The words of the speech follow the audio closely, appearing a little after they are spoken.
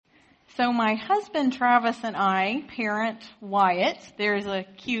So my husband Travis and I parent Wyatt. There's a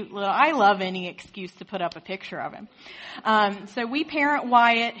cute little, I love any excuse to put up a picture of him. So we parent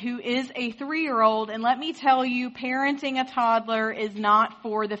Wyatt, who is a 3-year-old, and let me tell you, parenting a toddler is not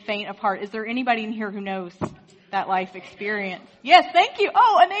for the faint of heart. Is there anybody in here who knows that life experience? Yes, thank you.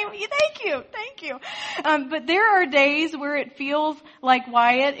 Oh, thank you. But there are days where it feels like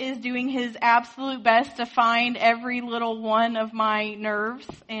Wyatt is doing his absolute best to find every little one of my nerves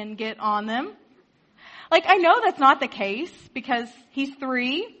and get on them. Like, I know that's not the case because he's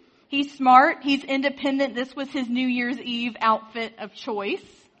 3, he's smart, he's independent. This was his New Year's Eve outfit of choice.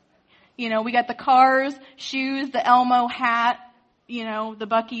 You know, we got the cars, shoes, the Elmo hat, the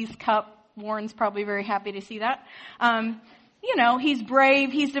Buc-ee's cup. Warren's probably very happy to see that. He's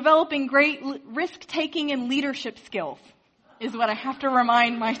brave. He's developing great risk-taking and leadership skills, is what I have to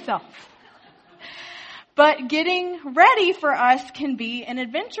remind myself. But getting ready for us can be an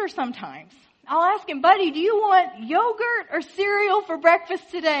adventure sometimes. I'll ask him, buddy, do you want yogurt or cereal for breakfast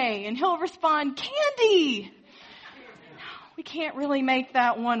today? And he'll respond, candy. We can't really make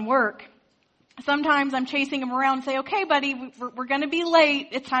that one work. Sometimes I'm chasing him around and say, okay, buddy, we're going to be late.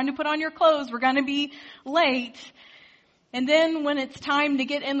 It's time to put on your clothes. We're going to be late. And then when it's time to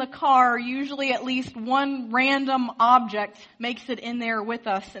get in the car, usually at least one random object makes it in there with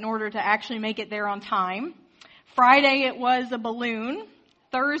us in order to actually make it there on time. Friday it was a balloon.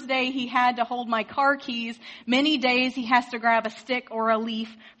 Thursday he had to hold my car keys. Many days he has to grab a stick or a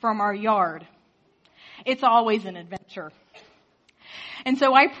leaf from our yard. It's always an adventure. And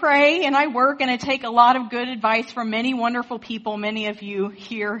so I pray and I work and I take a lot of good advice from many wonderful people, many of you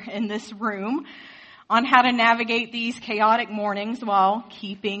here in this room, on how to navigate these chaotic mornings while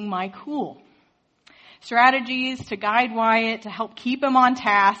keeping my cool. Strategies to guide Wyatt to help keep him on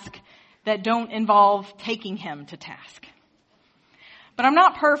task that don't involve taking him to task. But I'm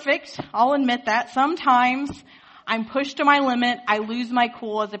not perfect. I'll admit that. Sometimes I'm pushed to my limit. I lose my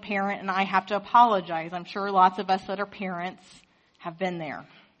cool as a parent and I have to apologize. I'm sure lots of us that are parents have been there.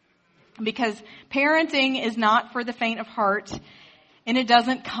 Because parenting is not for the faint of heart, and it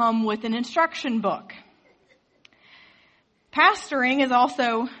doesn't come with an instruction book. Pastoring is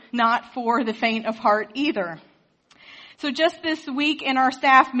also not for the faint of heart either. So just this week in our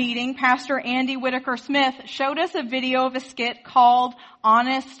staff meeting, Pastor Andy Whitaker Smith showed us a video of a skit called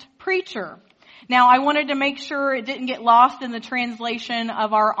Honest Preacher. Now, I wanted to make sure it didn't get lost in the translation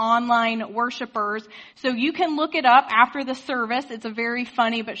of our online worshipers. So you can look it up after the service. It's a very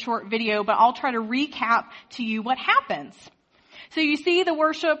funny but short video, but I'll try to recap to you what happens. So you see the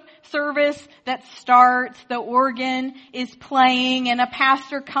worship service that starts, the organ is playing, and a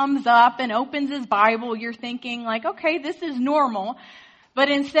pastor comes up and opens his Bible. You're thinking like, okay, this is normal. But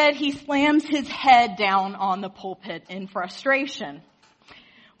instead, he slams his head down on the pulpit in frustration.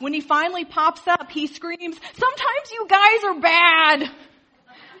 When he finally pops up, he screams, sometimes you guys are bad.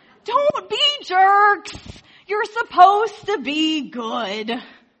 Don't be jerks. You're supposed to be good.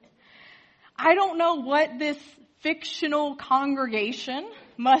 I don't know what this fictional congregation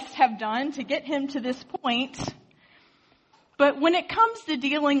must have done to get him to this point. But when it comes to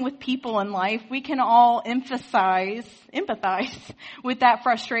dealing with people in life, we can all empathize with that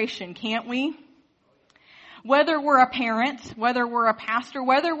frustration, can't we? Whether we're a parent, whether we're a pastor,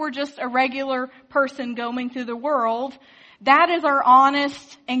 whether we're just a regular person going through the world, that is our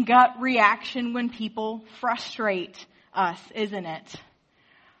honest and gut reaction when people frustrate us, isn't it?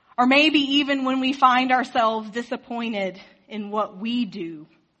 Or maybe even when we find ourselves disappointed in what we do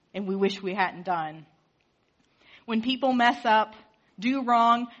and we wish we hadn't done. When people mess up, do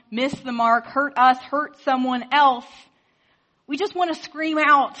wrong, miss the mark, hurt us, hurt someone else, we just want to scream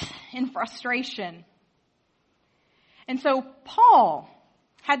out in frustration. And so Paul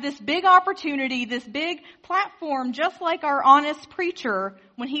had this big opportunity, this big platform, just like our honest preacher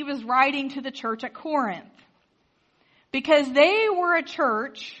when he was writing to the church at Corinth. Because they were a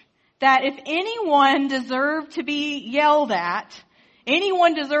church that if anyone deserved to be yelled at,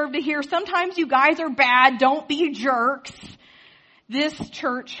 anyone deserved to hear, sometimes you guys are bad, don't be jerks, this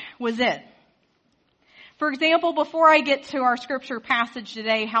church was it. For example, before I get to our scripture passage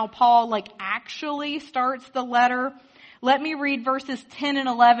today, how Paul actually starts the letter, let me read verses 10 and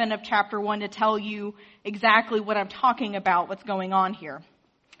 11 of chapter 1 to tell you exactly what I'm talking about, what's going on here.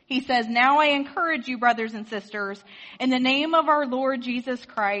 He says, now I encourage you, brothers and sisters, in the name of our Lord Jesus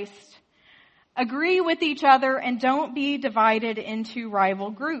Christ, agree with each other and don't be divided into rival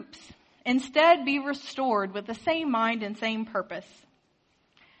groups. Instead, be restored with the same mind and same purpose.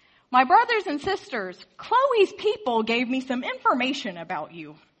 My brothers and sisters, Chloe's people gave me some information about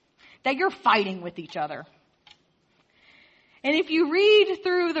you, that you're fighting with each other. And if you read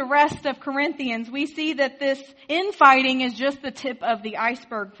through the rest of Corinthians, we see that this infighting is just the tip of the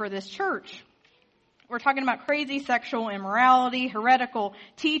iceberg for this church. We're talking about crazy sexual immorality, heretical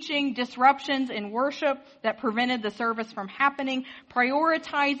teaching, disruptions in worship that prevented the service from happening,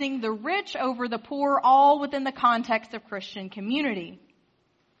 prioritizing the rich over the poor, all within the context of Christian community.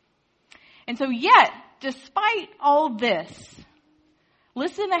 And so yet, despite all this,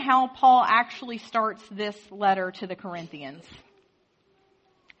 listen to how Paul actually starts this letter to the Corinthians.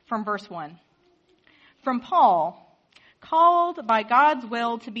 From verse 1. From Paul, called by God's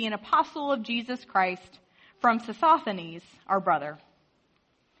will to be an apostle of Jesus Christ, from Sosthenes, our brother.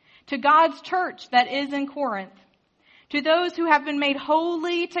 To God's church that is in Corinth, to those who have been made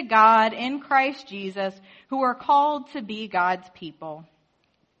holy to God in Christ Jesus, who are called to be God's people.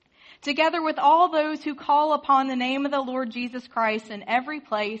 Together with all those who call upon the name of the Lord Jesus Christ in every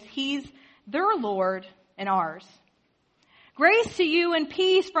place, He's their Lord and ours. Grace to you and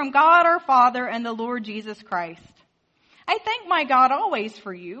peace from God our Father and the Lord Jesus Christ. I thank my God always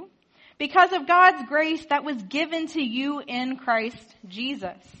for you, because of God's grace that was given to you in Christ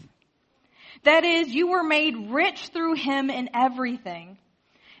Jesus. That is, you were made rich through Him in everything,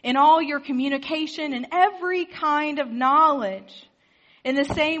 in all your communication and every kind of knowledge, in the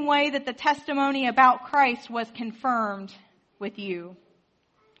same way that the testimony about Christ was confirmed with you.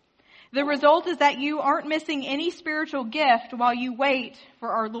 The result is that you aren't missing any spiritual gift while you wait for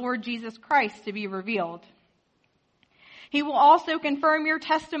our Lord Jesus Christ to be revealed. He will also confirm your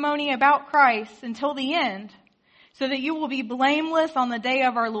testimony about Christ until the end, so that you will be blameless on the day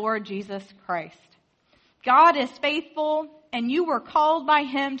of our Lord Jesus Christ. God is faithful, and you were called by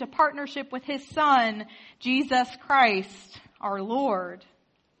Him to partnership with His Son, Jesus Christ, our Lord.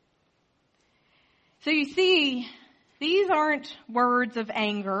 So you see, these aren't words of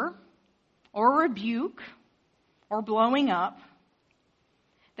anger or rebuke or blowing up.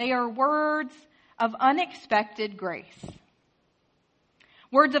 They are words of unexpected grace.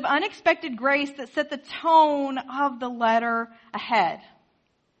 Words of unexpected grace that set the tone of the letter ahead.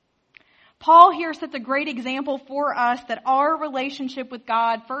 Paul here sets a great example for us that our relationship with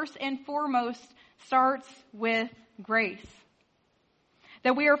God, first and foremost, starts with grace.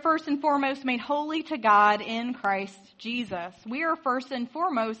 That we are first and foremost made holy to God in Christ Jesus. We are first and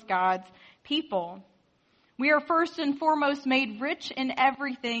foremost God's people. We are first and foremost made rich in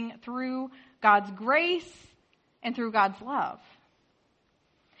everything through God's grace and through God's love.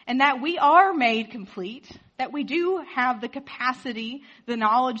 And that we are made complete, that we do have the capacity, the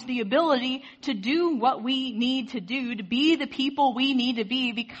knowledge, the ability to do what we need to do, to be the people we need to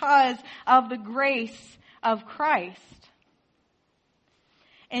be because of the grace of Christ.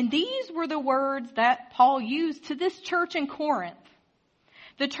 And these were the words that Paul used to this church in Corinth.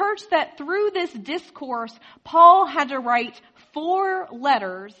 The church that through this discourse, Paul had to write 4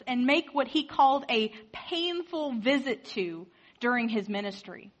 letters and make what he called a painful visit to during his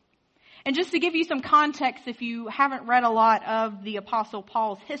ministry. And just to give you some context, if you haven't read a lot of the Apostle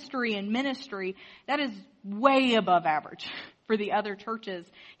Paul's history and ministry, that is way above average for the other churches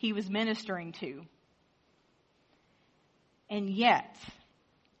he was ministering to. And yet,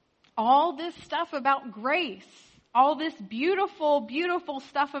 all this stuff about grace, all this beautiful, beautiful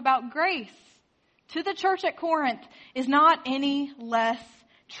stuff about grace to the church at Corinth is not any less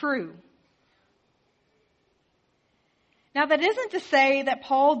true. Now, that isn't to say that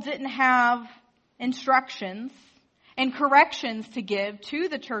Paul didn't have instructions and corrections to give to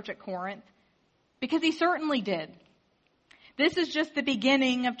the church at Corinth, because he certainly did. This is just the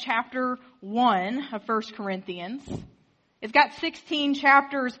beginning of chapter 1 of 1 Corinthians. It's got 16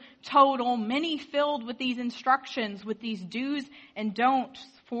 chapters total, many filled with these instructions, with these do's and don'ts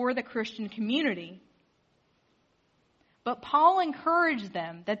for the Christian community. But Paul encouraged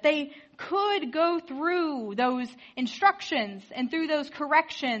them that they could go through those instructions and through those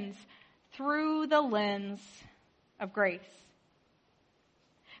corrections through the lens of grace.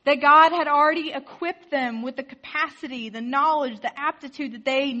 That God had already equipped them with the capacity, the knowledge, the aptitude that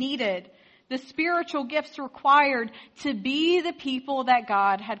they needed, the spiritual gifts required to be the people that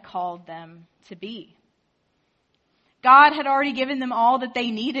God had called them to be. God had already given them all that they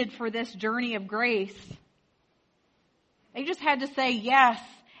needed for this journey of grace. They just had to say yes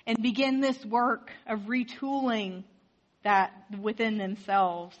and begin this work of retooling that within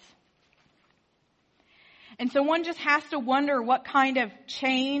themselves. And so one just has to wonder what kind of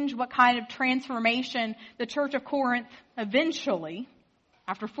change, what kind of transformation the Church of Corinth eventually,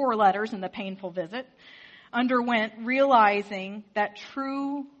 after 4 letters and the painful visit, underwent, realizing that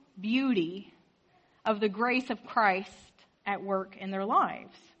true beauty of the grace of Christ at work in their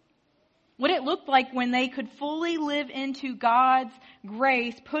lives. what it looked like when they could fully live into God's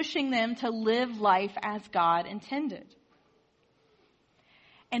grace, pushing them to live life as God intended.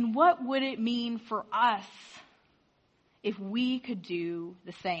 And what would it mean for us if we could do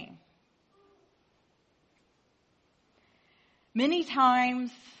the same? Many times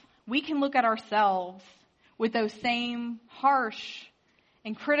we can look at ourselves with those same harsh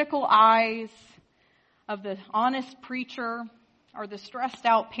and critical eyes of the honest preacher or the stressed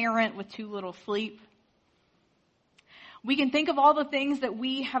out parent with too little sleep. We can think of all the things that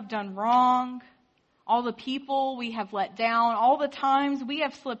we have done wrong, all the people we have let down, all the times we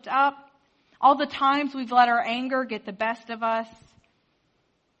have slipped up, all the times we've let our anger get the best of us,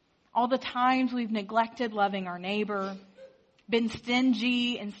 all the times we've neglected loving our neighbor, been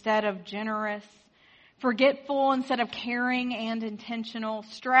stingy instead of generous, forgetful instead of caring and intentional,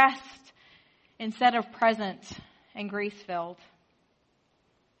 stressed instead of present and grace-filled.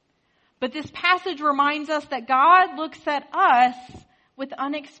 But this passage reminds us that God looks at us with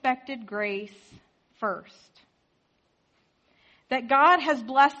unexpected grace first. That God has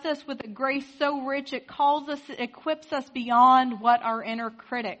blessed us with a grace so rich it equips us beyond what our inner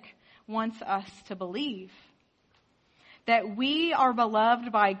critic wants us to believe. That we are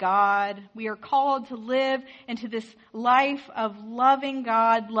beloved by God. We are called to live into this life of loving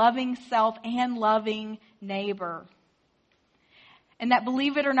God, loving self, and loving neighbor. And that,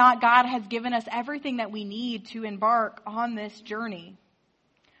 believe it or not, God has given us everything that we need to embark on this journey.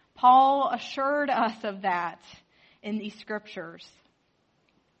 Paul assured us of that in these scriptures.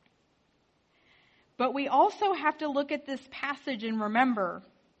 But we also have to look at this passage and remember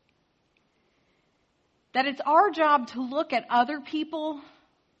that it's our job to look at other people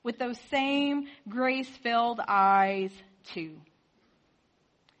with those same grace-filled eyes too.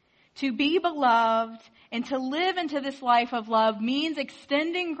 To be beloved and to live into this life of love means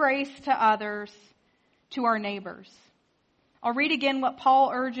extending grace to others, to our neighbors. I'll read again what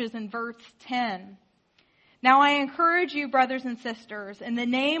Paul urges in verse 10. Now I encourage you, brothers and sisters, in the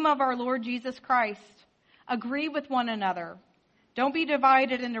name of our Lord Jesus Christ, agree with one another. Don't be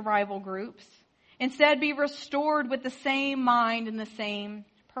divided into rival groups. Instead, be restored with the same mind and the same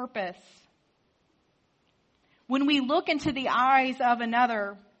purpose. When we look into the eyes of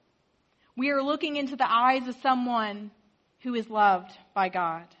another, we are looking into the eyes of someone who is loved by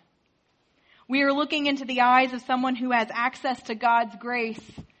God. We are looking into the eyes of someone who has access to God's grace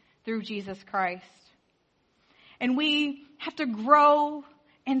through Jesus Christ. And we have to grow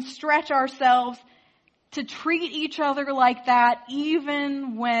and stretch ourselves to treat each other like that,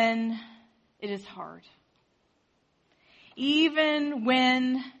 even when it is hard. Even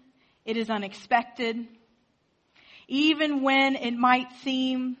when it is unexpected. Even when it might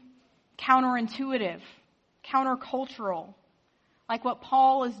seem counterintuitive, countercultural, like what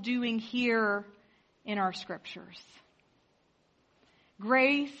Paul is doing here in our scriptures.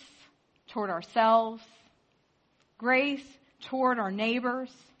 Grace toward ourselves. Grace toward our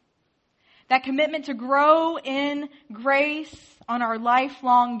neighbors. That commitment to grow in grace on our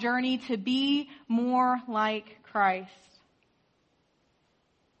lifelong journey to be more like Christ.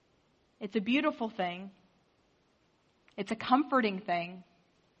 It's a beautiful thing. It's a comforting thing.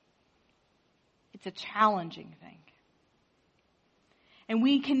 It's a challenging thing. And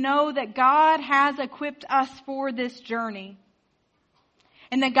we can know that God has equipped us for this journey.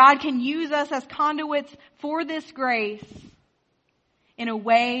 And that God can use us as conduits for this grace in a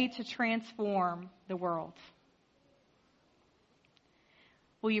way to transform the world.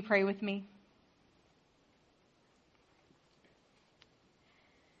 Will you pray with me?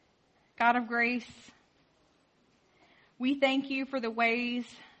 God of grace, we thank you for the ways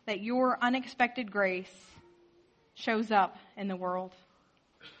that your unexpected grace shows up in the world.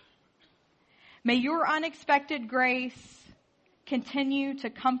 May your unexpected grace continue to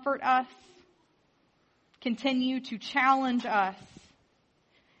comfort us, continue to challenge us,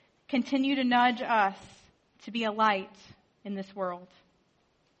 continue to nudge us to be a light in this world.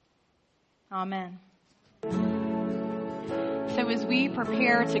 Amen. So as we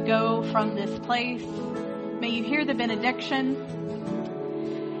prepare to go from this place, may you hear the benediction.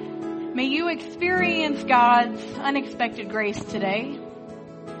 May you experience God's unexpected grace today.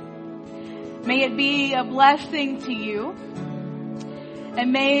 May it be a blessing to you.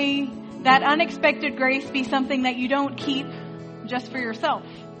 And may that unexpected grace be something that you don't keep just for yourself.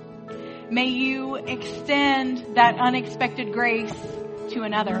 May you extend that unexpected grace to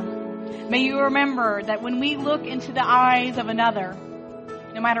another. May you remember that when we look into the eyes of another,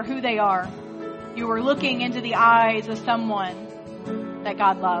 no matter who they are, you are looking into the eyes of someone that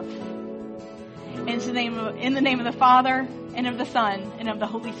God loves. In the name of the Father, and of the Son, and of the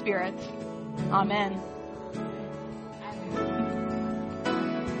Holy Spirit. Amen.